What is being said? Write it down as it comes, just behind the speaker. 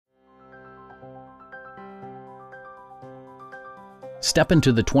Step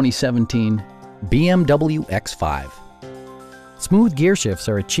into the 2017 BMW X5. Smooth gear shifts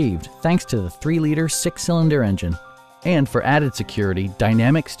are achieved thanks to the 3-liter 6-cylinder engine. And for added security,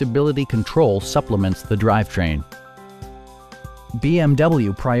 dynamic stability control supplements the drivetrain.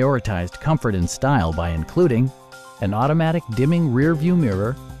 BMW prioritized comfort and style by including an automatic dimming rear-view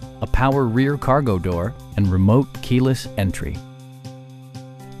mirror, a power rear cargo door, and remote keyless entry.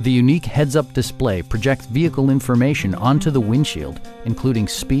 The unique heads-up display projects vehicle information onto the windshield, including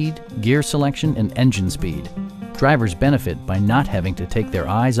speed, gear selection, and engine speed. Drivers benefit by not having to take their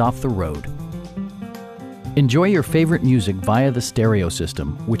eyes off the road. Enjoy your favorite music via the stereo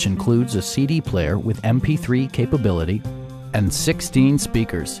system, which includes a CD player with MP3 capability and 16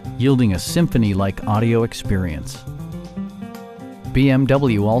 speakers, yielding a symphony-like audio experience.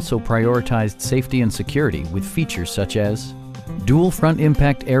 BMW also prioritized safety and security with features such as dual front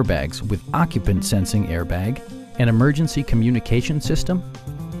impact airbags with occupant sensing airbag, an emergency communication system,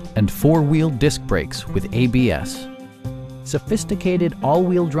 and 4-wheel disc brakes with ABS. Sophisticated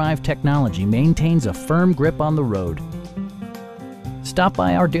all-wheel drive technology maintains a firm grip on the road. Stop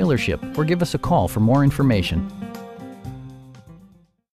by our dealership or give us a call for more information.